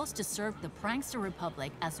supposed to serve the prankster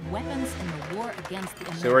republic as weapons in the war against the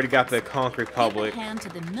Americans. So we already got the Conk Republic.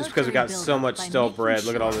 Just because we got so much stale bread.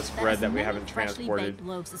 Look at all this bread that we haven't transported.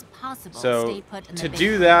 So to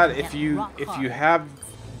do that, if you have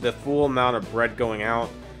the full amount of bread going out,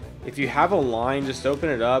 if you have a line, just open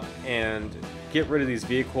it up and get rid of these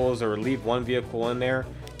vehicles or leave one vehicle in there.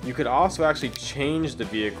 You could also actually change the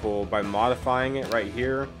vehicle by modifying it right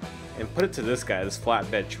here and put it to this guy, this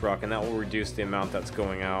flatbed truck, and that will reduce the amount that's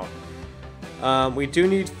going out. We do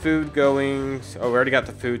need food going. Oh, we already got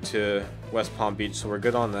the food to West Palm Beach, so we're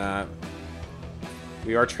good on that.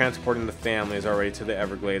 We are transporting the families already to the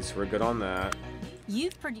Everglades, so we're good on that.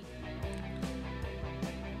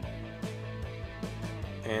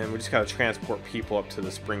 And we just gotta transport people up to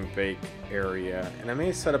the Spring Break area. And I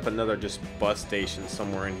may set up another just bus station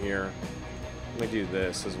somewhere in here. Let me do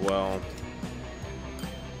this as well.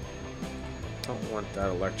 Don't want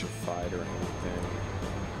that electrified or anything.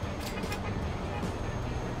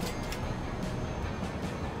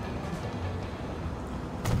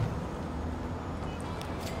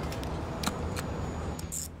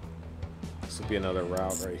 This will be another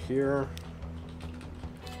route right here.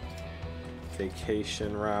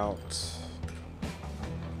 Vacation route.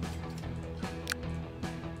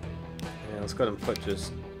 And let's go ahead and put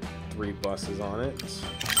just 3 buses on it. There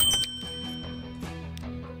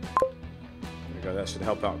we go. That should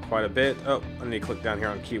help out quite a bit. Oh, I need to click down here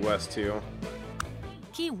on Key West too.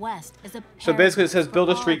 Key West is a so basically it says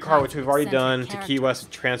build a streetcar, which we've already done, to Key West to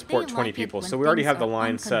transport 20 people. So we already have the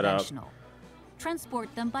line set up.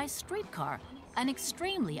 Transport them by streetcar. An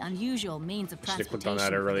extremely unusual means of transportation. I should have clicked on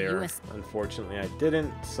that earlier. Unfortunately, I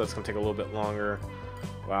didn't, so it's going to take a little bit longer.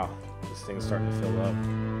 Wow, this thing's starting to fill up.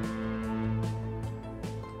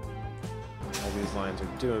 All these lines are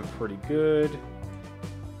doing pretty good.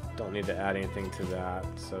 Don't need to add anything to that.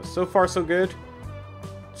 So far, so good.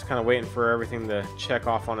 Just kind of waiting for everything to check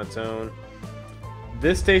off on its own.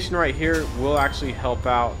 This station right here will actually help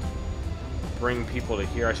out bring people to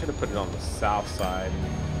here. I should have put it on the south side,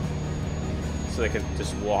 so they could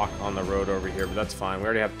just walk on the road over here, but that's fine. We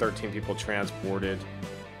already have 13 people transported.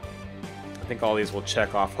 I think all these will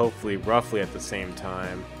check off, hopefully, roughly at the same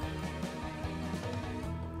time.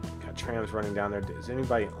 Got trams running down there. Is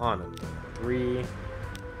anybody on them? 3,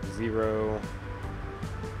 0. Look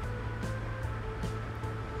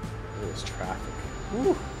at this traffic.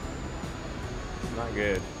 Woo! It's not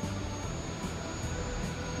good.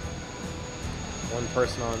 1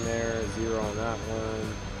 person on there, 0 on that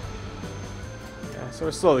one. So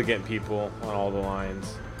we're slowly getting people on all the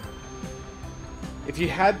lines. If you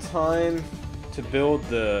had time to build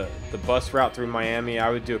the bus route through Miami, I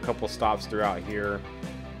would do a couple stops throughout here.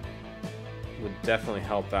 It would definitely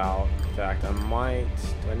help out. In fact, I might...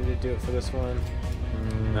 Do I need to do it for this one?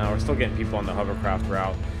 No, we're still getting people on the hovercraft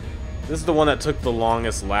route. This is the one that took the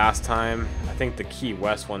longest last time. I think the Key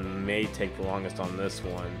West one may take the longest on this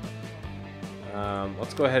one.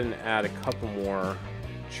 Let's go ahead and add a couple more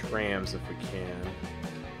trams if we can.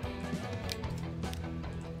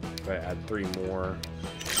 Go ahead and add 3 more.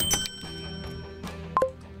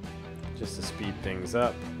 Just to speed things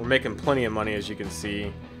up. We're making plenty of money, as you can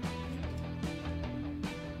see.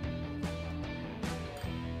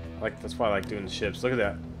 That's why I like doing the ships. Look at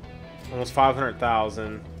that. Almost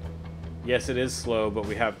 500,000. Yes, it is slow, but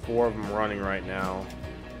we have 4 of them running right now.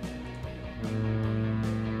 And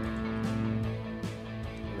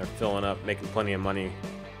they're filling up, making plenty of money.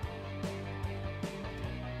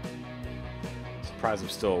 Surprised I'm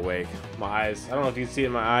still awake. My eyes, I don't know if you can see it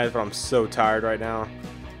in my eyes, but I'm so tired right now.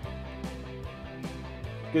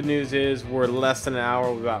 Good news is we're less than an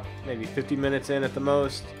hour, we're about maybe 50 minutes in at the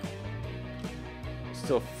most.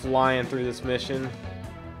 Still flying through this mission. Look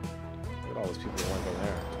at all those people who want to go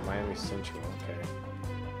there. To Miami Central, okay.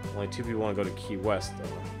 Only 2 people want to go to Key West, though.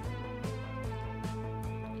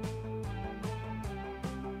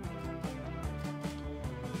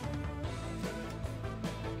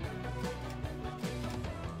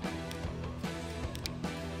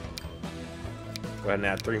 Go ahead and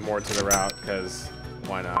add 3 more to the route, because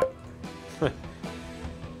why not?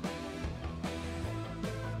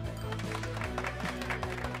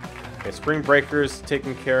 Okay, Spring Breaker's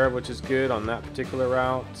taken care of, which is good on that particular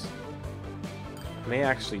route. I may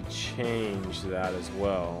actually change that as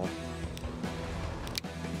well.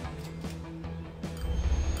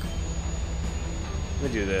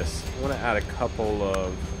 Let me do this. I want to add a couple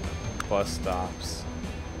of bus stops.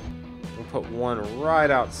 We'll put one right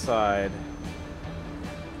outside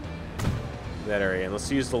that area, and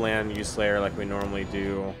let's use the land use layer like we normally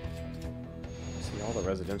do. See, all the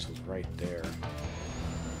residential's right there.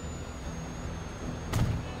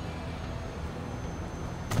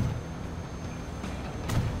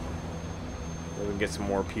 We can get some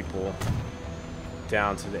more people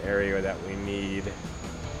down to the area that we need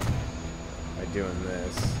by doing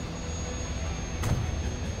this.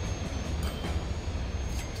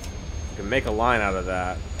 We can make a line out of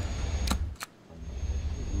that.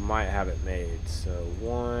 Might have it made. So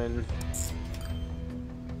 1,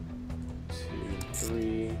 2,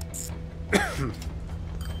 3,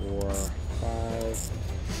 4, 5, 6,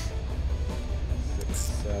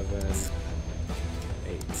 7,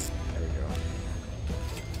 8. There we go.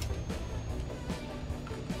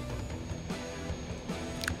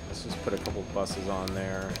 Let's just put a couple buses on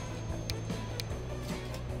there.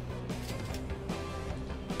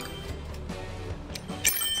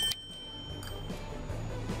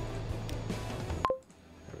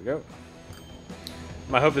 Go.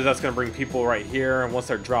 My hope is that's going to bring people right here, and once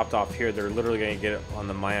they're dropped off here, they're literally going to get it on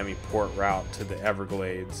the Miami Port route to the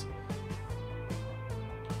Everglades.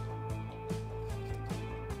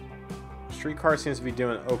 Streetcar seems to be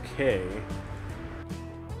doing okay.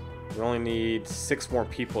 We only need 6 more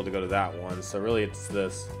people to go to that one, so really it's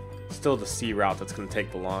this still the C route that's going to take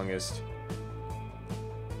the longest.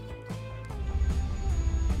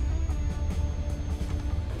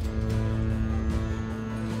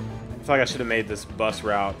 I feel like I should have made this bus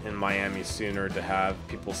route in Miami sooner to have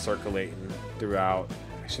people circulating throughout.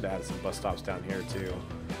 I should have added some bus stops down here too.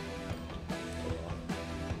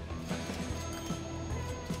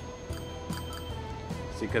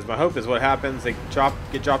 See, because my hope is what happens, they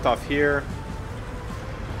get dropped off here,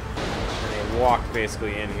 and they walk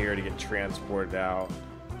basically in here to get transported out.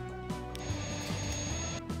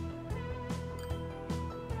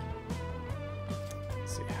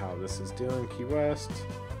 Let's see how this is doing, Key West.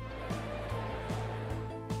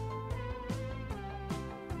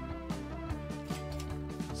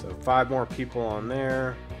 So 5 more people on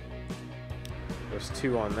there. There's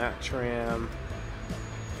 2 on that tram.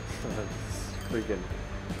 Freaking,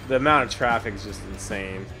 the amount of traffic is just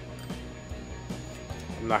insane.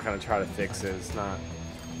 I'm not gonna try to fix it. It's not.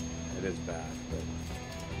 It is bad, but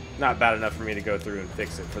not bad enough for me to go through and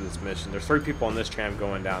fix it for this mission. There's 3 people on this tram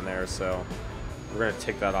going down there, so we're gonna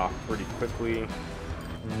tick that off pretty quickly.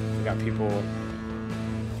 We got people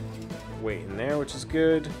waiting there, which is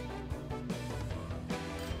good.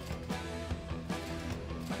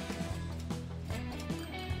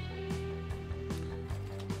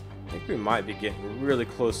 We might be getting really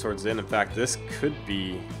close towards the end. In fact, this could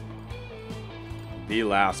be the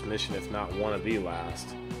last mission, if not one of the last.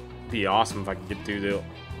 It'd be awesome if I could get through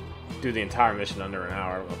do the entire mission under an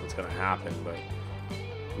hour. I don't know if it's going to happen, but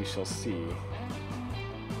we shall see.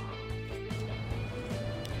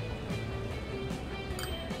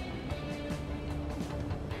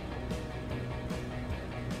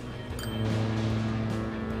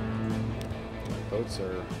 Boats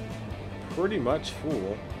are pretty much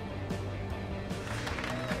full.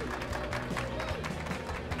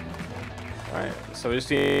 Alright, so we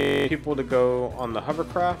just need people to go on the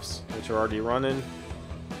hovercrafts, which are already running.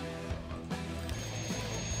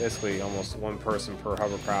 Basically, almost one person per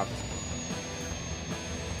hovercraft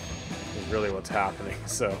is really what's happening.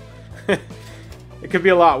 So, it could be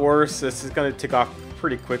a lot worse. This is going to tick off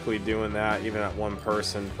pretty quickly doing that, even at one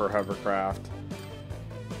person per hovercraft.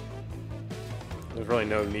 There's really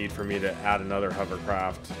no need for me to add another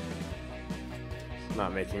hovercraft. It's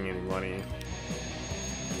not making any money.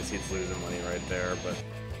 You can see it's losing money right there, but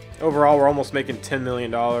overall we're almost making $10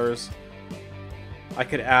 million. I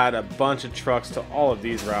could add a bunch of trucks to all of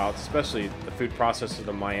these routes, especially the food processor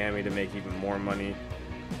to Miami, to make even more money.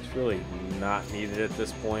 It's really not needed at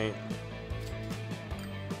this point.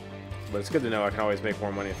 But it's good to know I can always make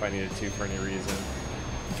more money if I needed to for any reason.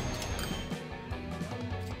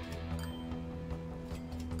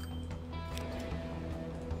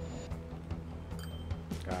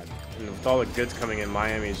 God. And with all the goods coming in,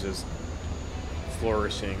 Miami's just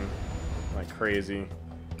flourishing like crazy.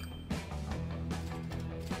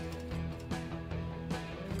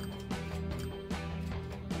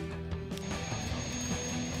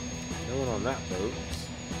 No one on that boat.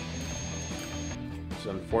 Which is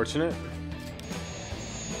unfortunate.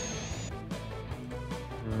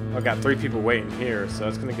 I've got 3 people waiting here, so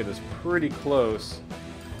that's going to get us pretty close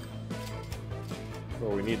to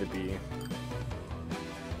where we need to be.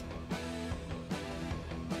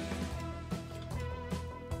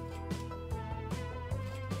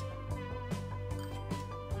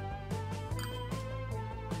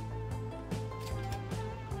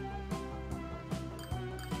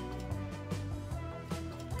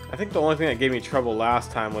 I think the only thing that gave me trouble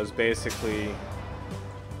last time was basically you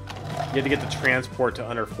had to get the transport to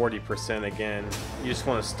under 40% again. You just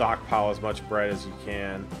want to stockpile as much bread as you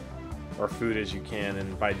can, or food as you can,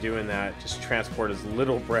 and by doing that, just transport as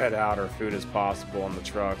little bread out or food as possible on the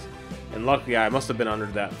trucks. And luckily, I must have been under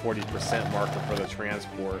that 40% marker for the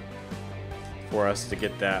transport for us to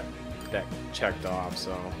get that checked off.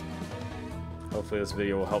 So hopefully this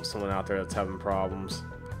video will help someone out there that's having problems.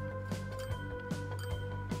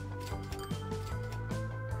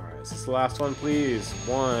 Is this the last one, please?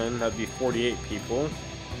 One, that'd be 48 people.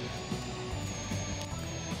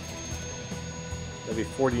 That'd be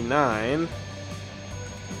 49.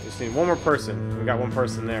 Just need one more person. We got one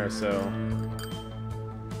person there, so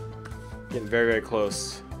getting very, very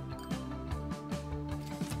close.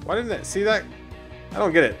 Why didn't that see that? I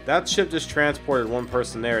don't get it. That ship just transported one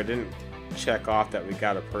person there. It didn't check off that we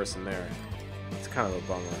got a person there. It's kind of a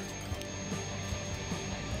bummer.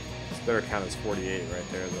 Better count as 48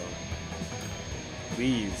 right there, though.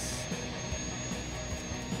 Please.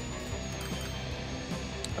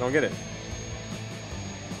 I don't get it.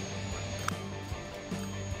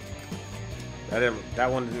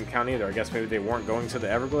 That one didn't count either. I guess maybe they weren't going to the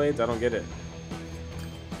Everglades. I don't get it.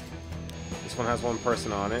 This one has one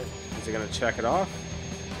person on it. Is it going to check it off?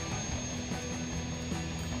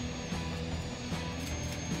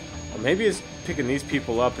 Or maybe it's picking these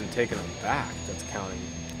people up and taking them back. That's counting.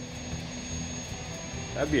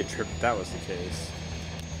 That'd be a trip if that was the case.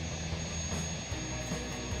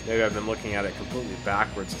 Maybe I've been looking at it completely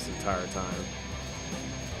backwards this entire time.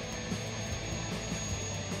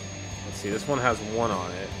 Let's see, this one has 1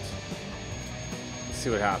 on it. Let's see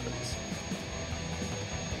what happens.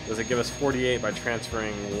 Does it give us 48 by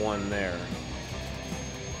transferring 1 there?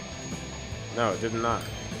 No, it did not.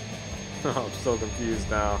 I'm so confused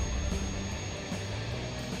now.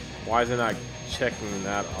 Why is it not checking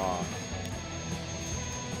that off?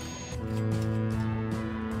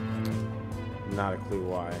 Not a clue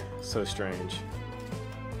why. So strange.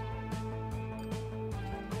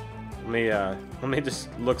 Let me just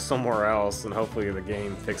look somewhere else and hopefully the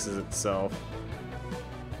game fixes itself.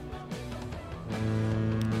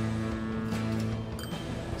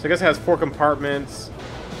 So I guess it has 4 compartments.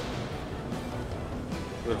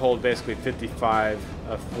 It would hold basically 55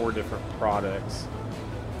 of 4 different products.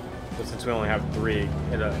 But since we only have 3,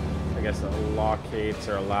 I guess it allocates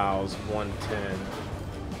or allows 1/10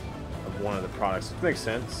 of one of the products, which makes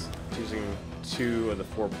sense. It's using 2 of the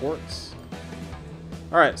 4 ports.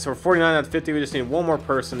 Alright, so we're 49 out of 50. We just need one more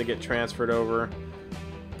person to get transferred over.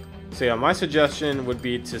 So yeah, my suggestion would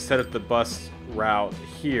be to set up the bus route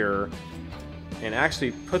here and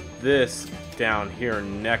actually put this down here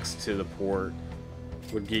next to the port.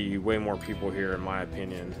 Would get you way more people here, in my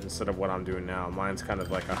opinion, instead of what I'm doing now. Mine's kind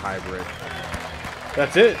of like a hybrid.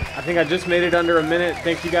 That's it. I think I just made it under a minute.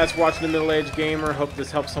 Thank you guys for watching the Middle-Aged Gamer. Hope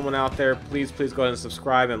this helps someone out there. Please go ahead and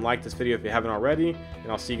subscribe and like this video if you haven't already.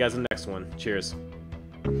 And I'll see you guys in the next one. Cheers.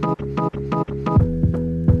 Don't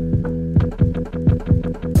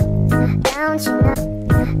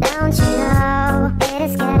you know, it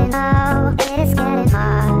is getting low.